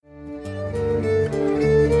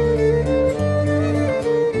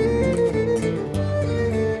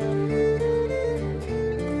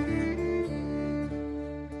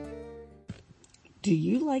Do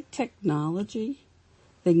you like technology?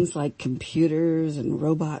 Things like computers and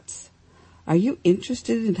robots. Are you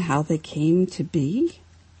interested in how they came to be?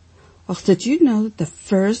 Well, did you know that the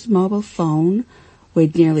first mobile phone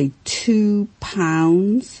weighed nearly 2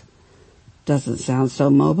 pounds? Doesn't sound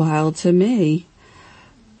so mobile to me.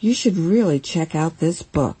 You should really check out this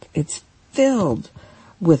book. It's filled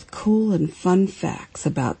with cool and fun facts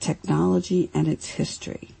about technology and its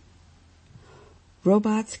history.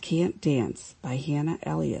 Robots Can't Dance by Hannah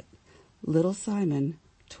Eliot. Little Simon,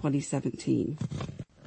 2017.